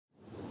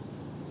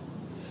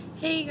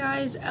Hey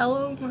guys,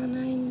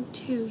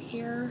 LO192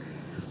 here,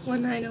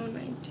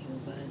 19092,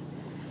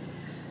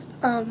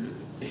 I'm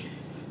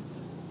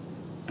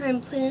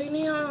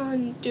planning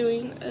on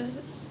doing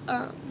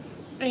a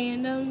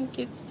random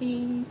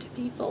gifting to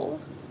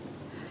people,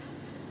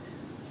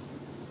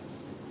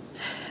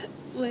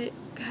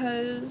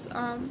 because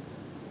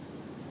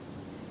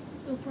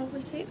you'll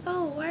probably say,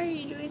 oh, why are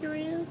you doing a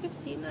random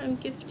gifting? I'm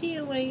gifting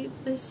away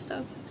this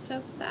stuff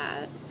except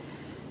that,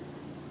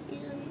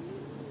 and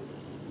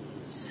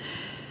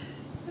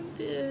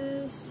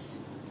this,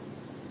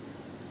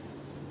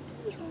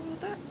 and all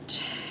that,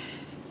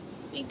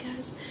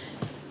 because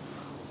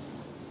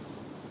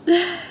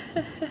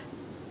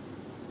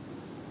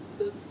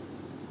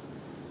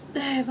I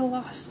have a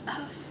lot of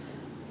stuff.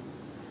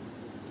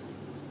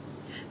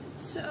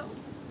 So,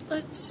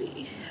 let's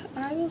see.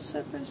 I will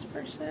send this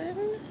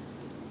person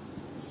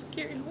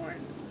scary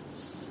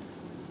horns.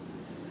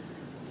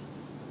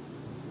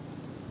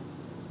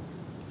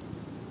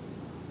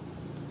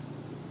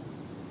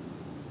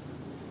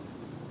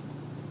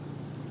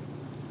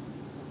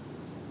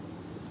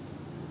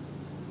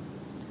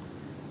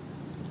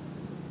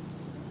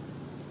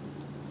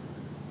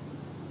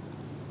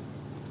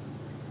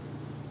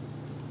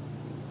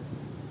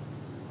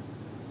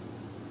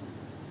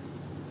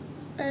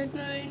 I'm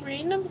doing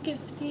random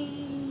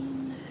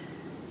gifting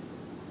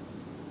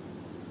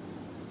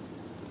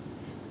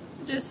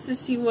just to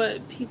see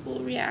what people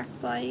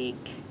react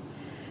like,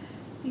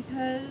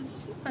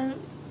 because I'm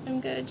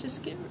gonna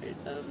just get rid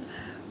of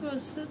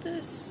most of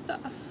this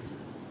stuff.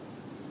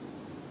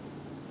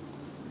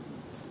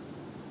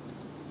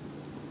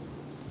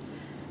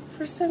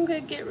 First I'm gonna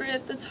get rid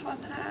of the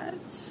top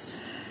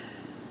hats.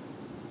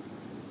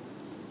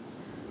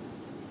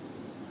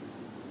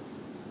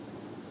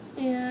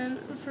 And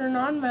for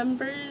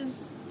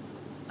non-members,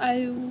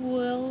 I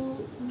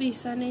will be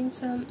sending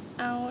some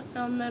out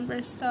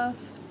non-member stuff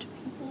to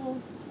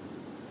people.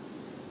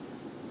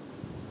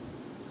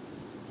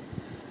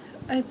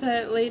 I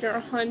bet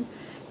later on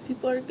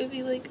people are gonna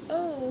be like,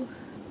 oh,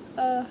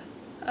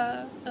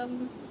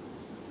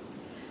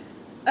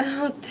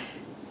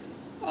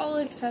 I'll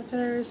accept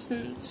her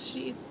since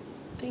she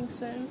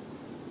thinks I'm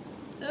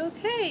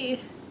okay.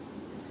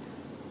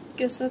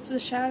 Guess that's a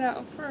shout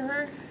out for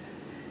her.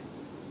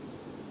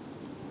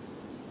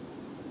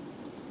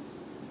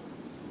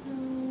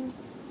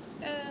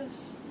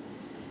 Yes.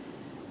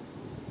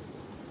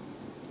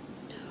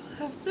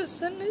 I'll have to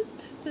send it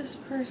to this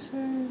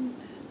person.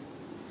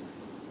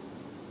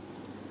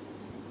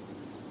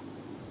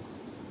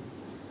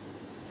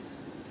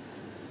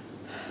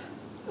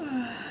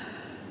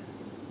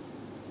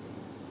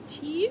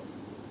 T?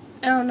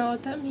 I don't know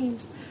what that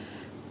means.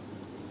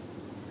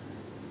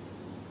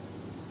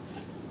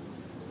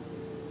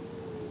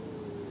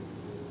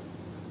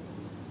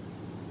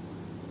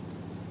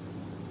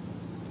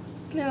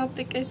 I don't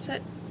think I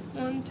sent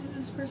one to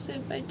this person.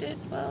 If I did,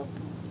 well,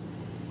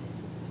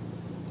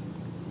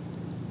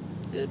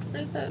 good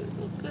for them.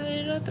 We'll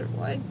get another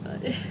one,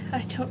 but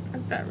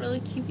I'm not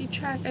really keeping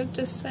track. I'm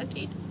just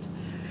sending it to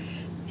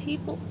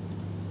people.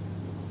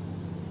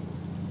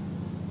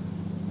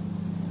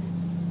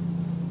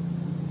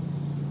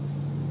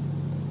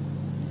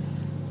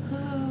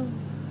 Oh.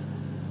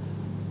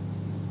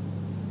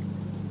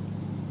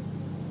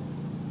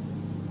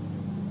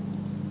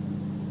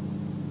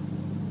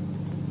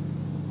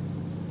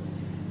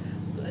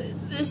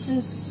 This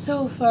is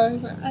so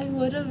fun. I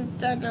would have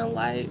done a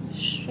live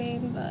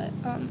stream, but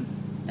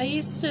I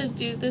used to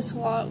do this a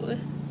lot when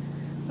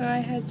I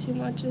had too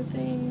much of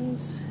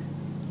things.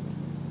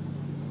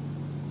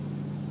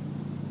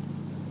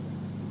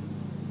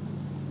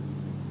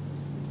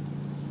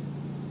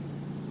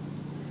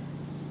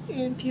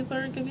 And people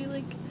are gonna be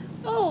like,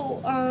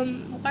 oh,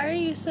 why are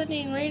you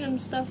sending random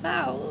stuff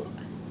out?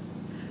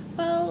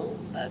 Well,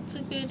 that's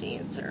a good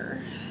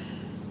answer.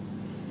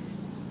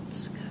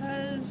 It's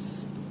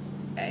 'cause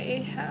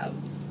I have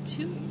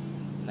too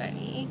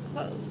many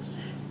clothes,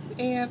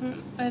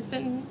 and I've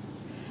been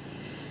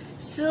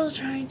still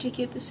trying to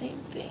get the same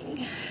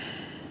thing.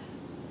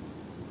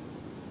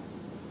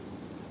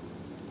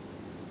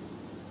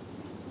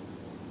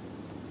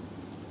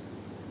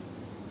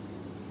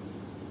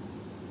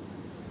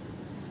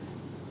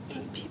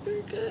 And people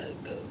are gonna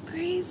go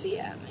crazy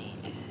at me.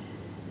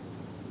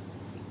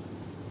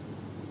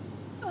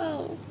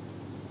 Oh.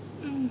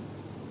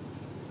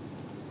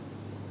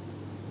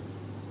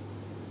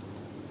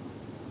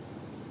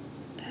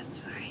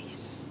 That's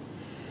nice.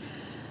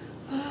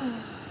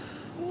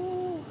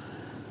 Oh.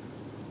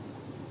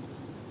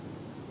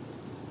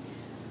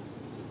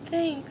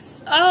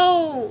 Thanks.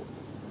 Oh!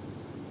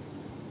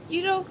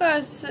 You don't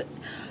gotta sit.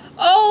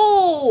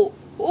 Oh!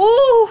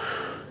 Ooh!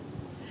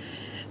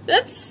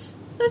 That's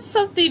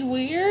something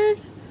weird.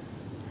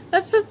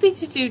 That's something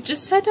to do.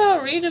 Just send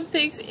out random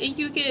things and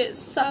you get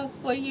stuff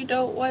when you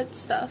don't want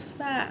stuff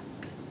back.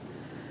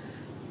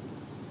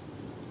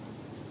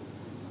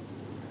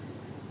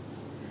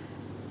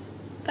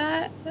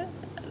 That...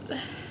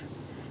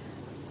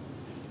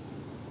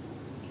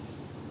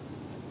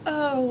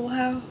 Oh,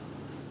 wow.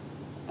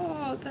 Oh.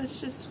 Oh,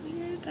 that's just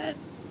weird. That's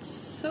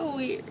so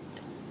weird.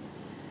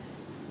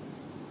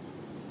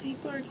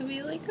 People are gonna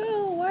be like,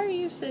 oh, why are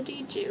you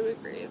sending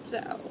geograms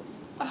out?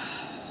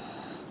 Oh.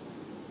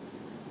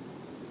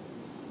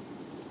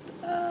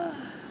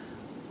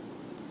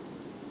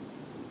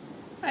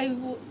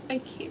 I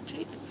can't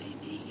change my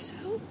things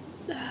out.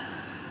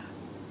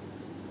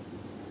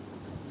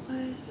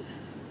 What?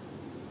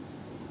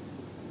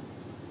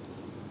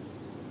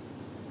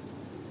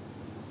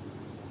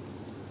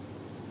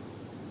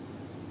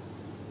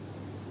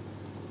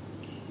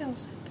 Okay, I'll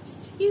send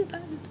this to you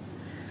then.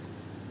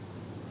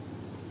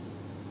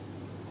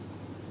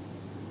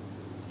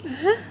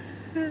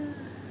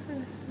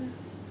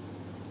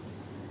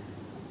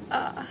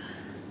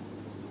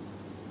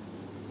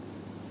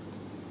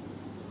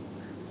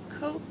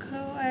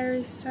 Coco, I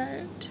already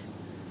sent.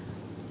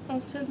 I'll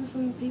send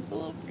some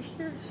people over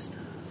here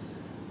stuff.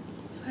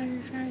 Fire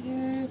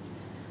Dragon.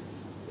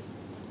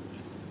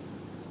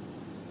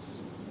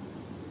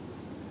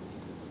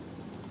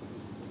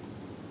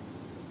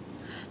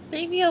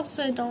 Maybe I'll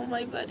send all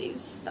my buddies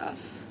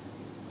stuff.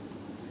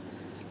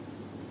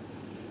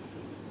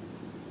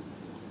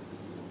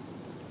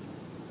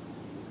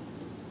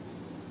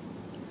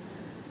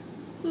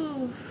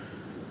 Ooh.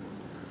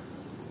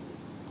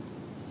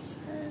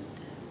 Send.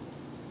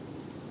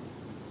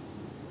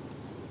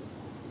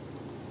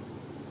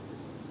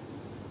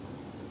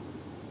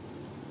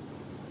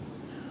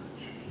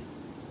 Okay.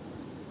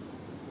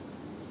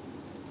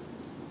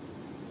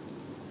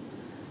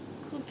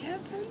 Cool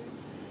cabin.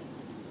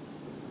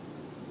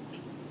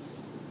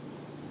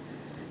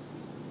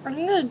 I'm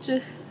gonna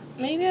just,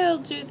 maybe I'll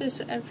do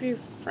this every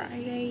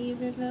Friday,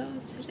 even though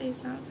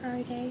today's not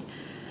Friday.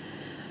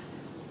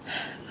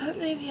 But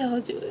maybe I'll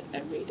do it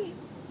every day.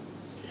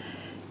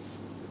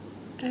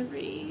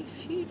 Every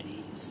few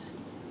days.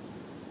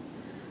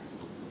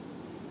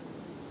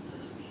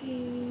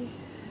 Okay.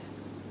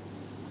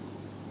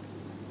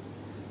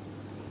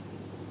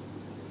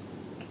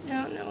 I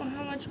don't know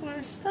how much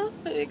more stuff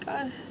I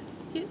gotta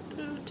get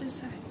through to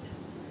send.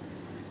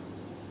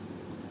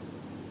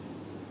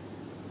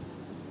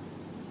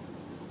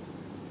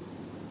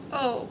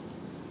 Oh,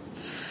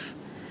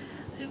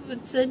 I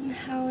would send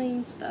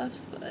Howling stuff,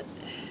 but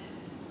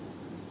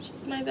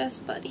she's my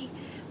best buddy.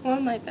 One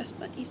of my best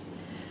buddies.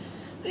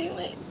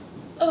 Anyway,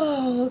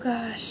 oh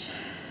gosh.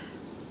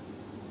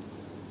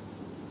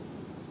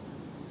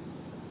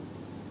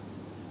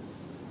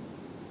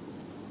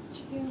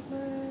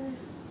 Chandler.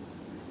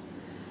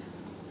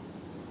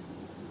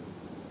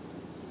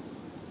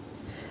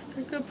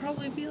 They're gonna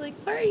probably be like,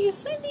 why are you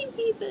sending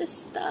me this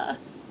stuff?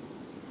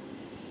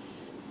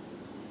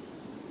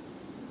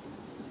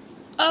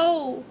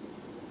 Oh,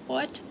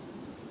 what?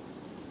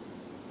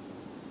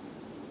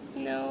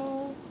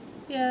 No.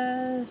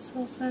 Yes,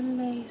 I'll send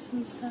May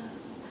some stuff.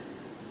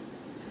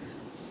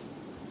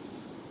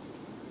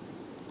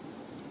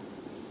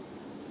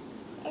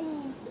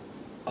 Oh,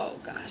 oh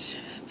gosh.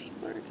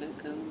 People are gonna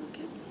go look at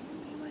me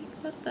and be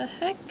like, what the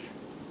heck?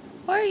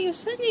 Why are you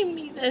sending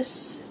me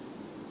this?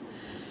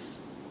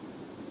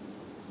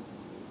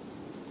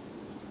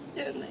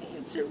 And the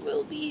answer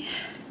will be,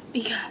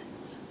 because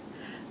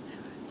I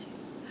want to.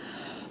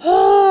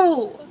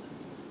 Oh!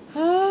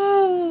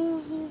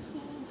 Oh!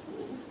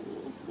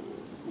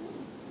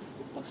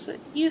 I'll send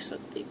you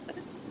something, but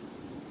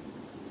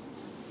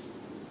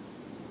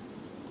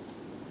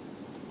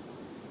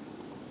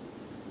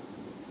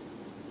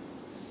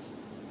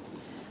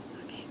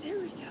okay, there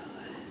we go.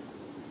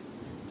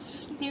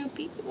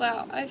 Snoopy.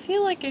 Wow, I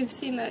feel like I've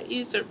seen that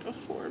user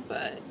before,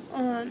 but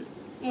when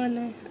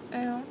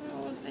I don't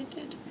know if I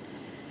did.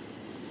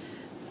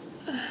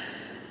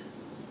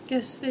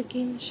 Guess they're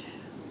getting shadow.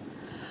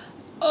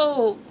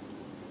 Oh,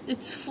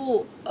 it's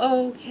full.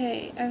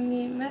 Okay, I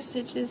mean,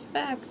 messages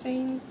back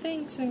saying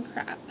thanks and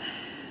crap.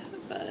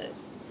 But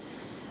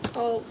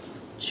I'll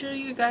show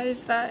you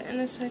guys that in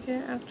a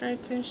second after I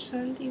finish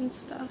sending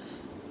stuff.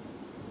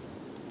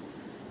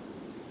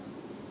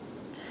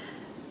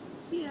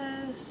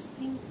 Yes,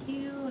 thank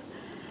you.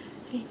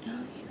 I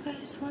know you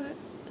guys want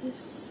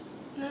this.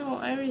 No,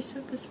 I already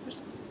sent this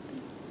person something.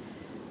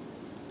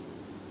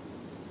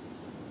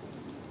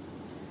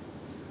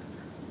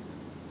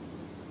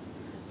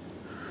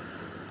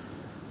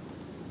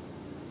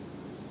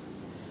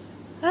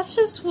 That's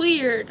just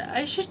weird.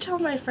 I should tell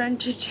my friend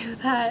to do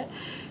that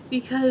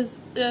because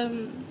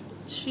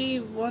she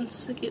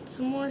wants to get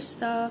some more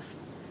stuff.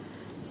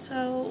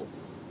 So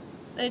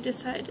I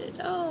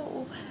decided,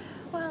 oh,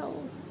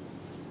 well,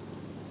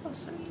 I'll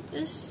send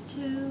this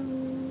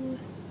to.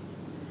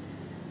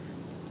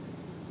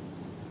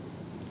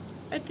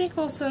 I think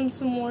I'll send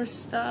some more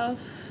stuff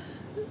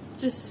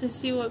just to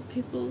see what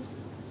people's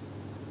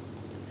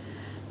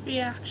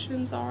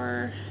reactions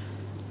are.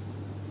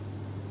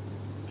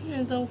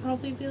 And they'll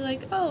probably be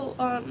like, oh,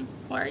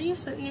 why are you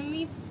sending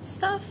me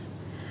stuff?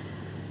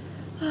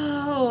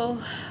 Oh,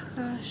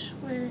 gosh,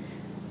 where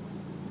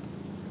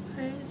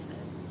is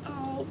it?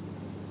 I'll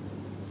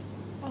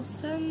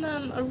send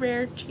them a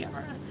rare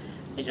tiara.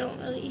 I don't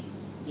really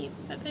need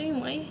that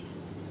anyway.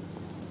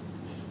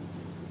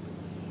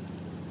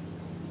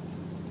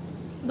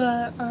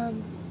 But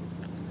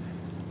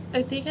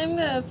I think I'm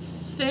gonna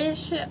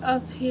finish it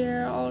up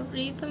here. I'll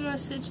read the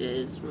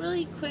messages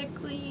really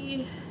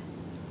quickly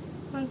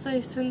once I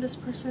send this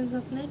person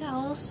something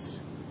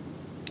else.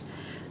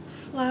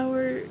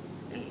 Flower.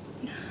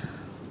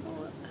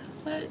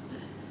 What?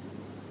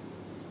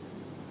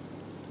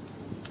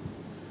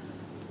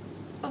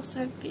 I'll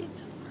send feed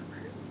to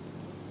Robert.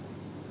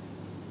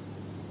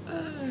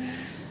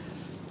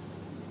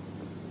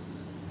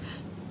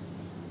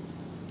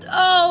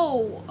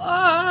 Oh!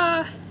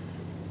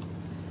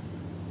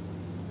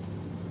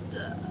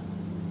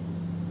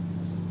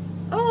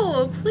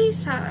 Oh, a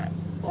police hat.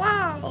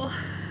 Wow.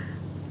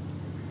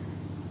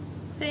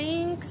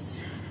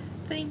 Thanks.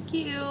 Thank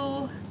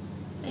you.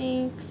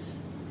 Thanks.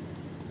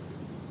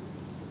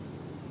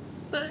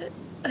 But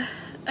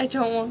I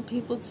don't want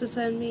people to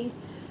send me.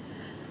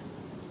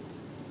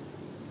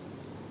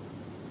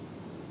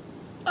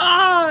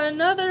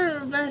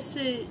 Another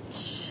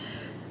message.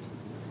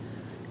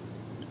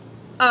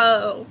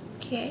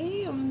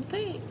 Okay,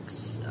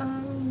 thanks.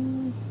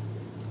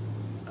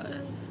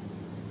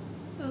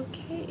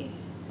 Okay.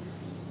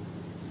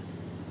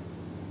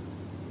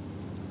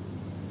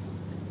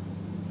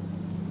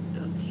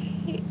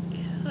 Okay,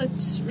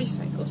 let's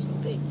recycle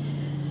something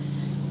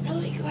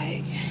really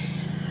quick.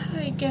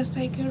 I guess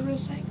I could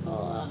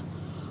recycle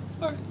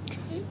or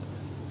try.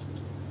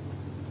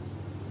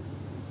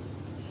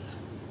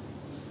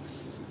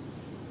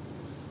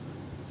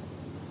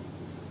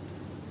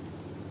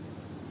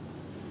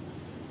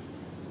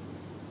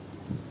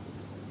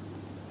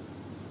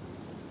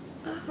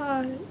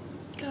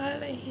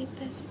 God, I hate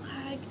this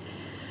lag.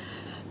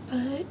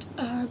 But,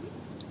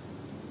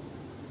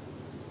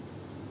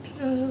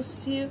 I'll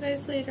see you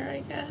guys later,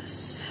 I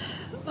guess.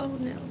 Oh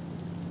no.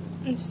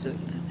 It's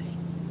doing the thing.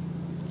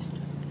 It's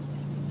doing the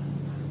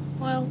thing.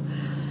 Well,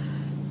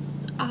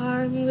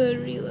 I'm gonna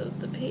reload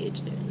the page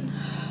and,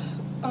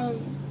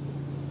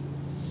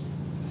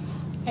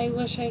 I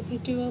wish I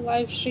could do a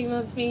live stream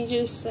of me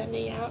just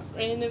sending out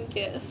random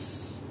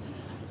gifts.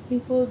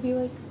 People would be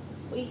like,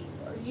 wait,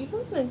 are you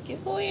doing a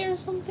giveaway or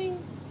something?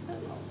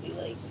 And I'll be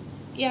like,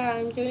 yeah,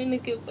 I'm doing a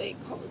giveaway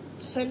called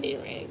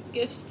Sending Random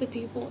Gifts to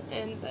People,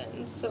 and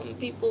then some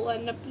people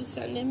end up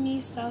sending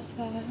me stuff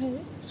that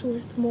is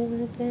worth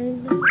more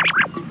than a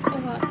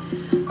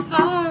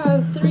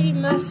lot. 3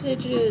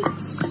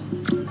 messages.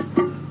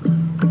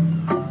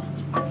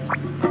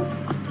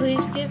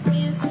 Please give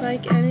me a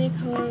spike, any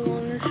color,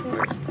 long or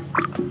short.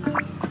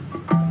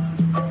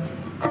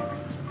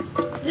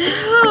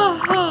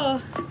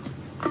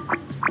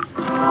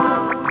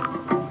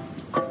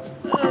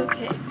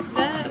 Okay,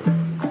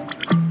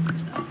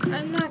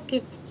 I'm not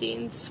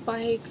gifting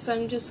spikes,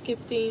 I'm just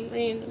gifting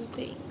random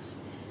things.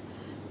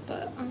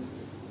 But,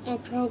 I'll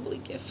probably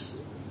gift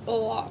a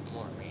lot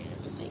more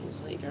random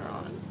things later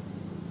on.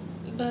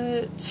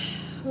 But,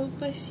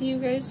 hope I see you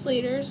guys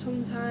later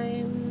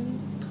sometime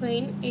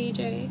playing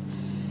AJ.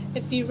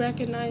 If you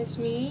recognize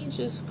me,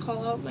 just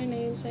call out my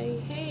name, say,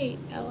 hey,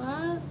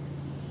 Ella.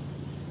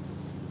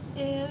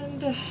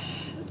 And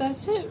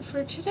that's it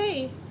for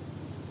today.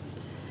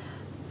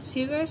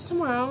 See you guys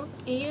tomorrow,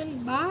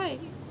 and bye.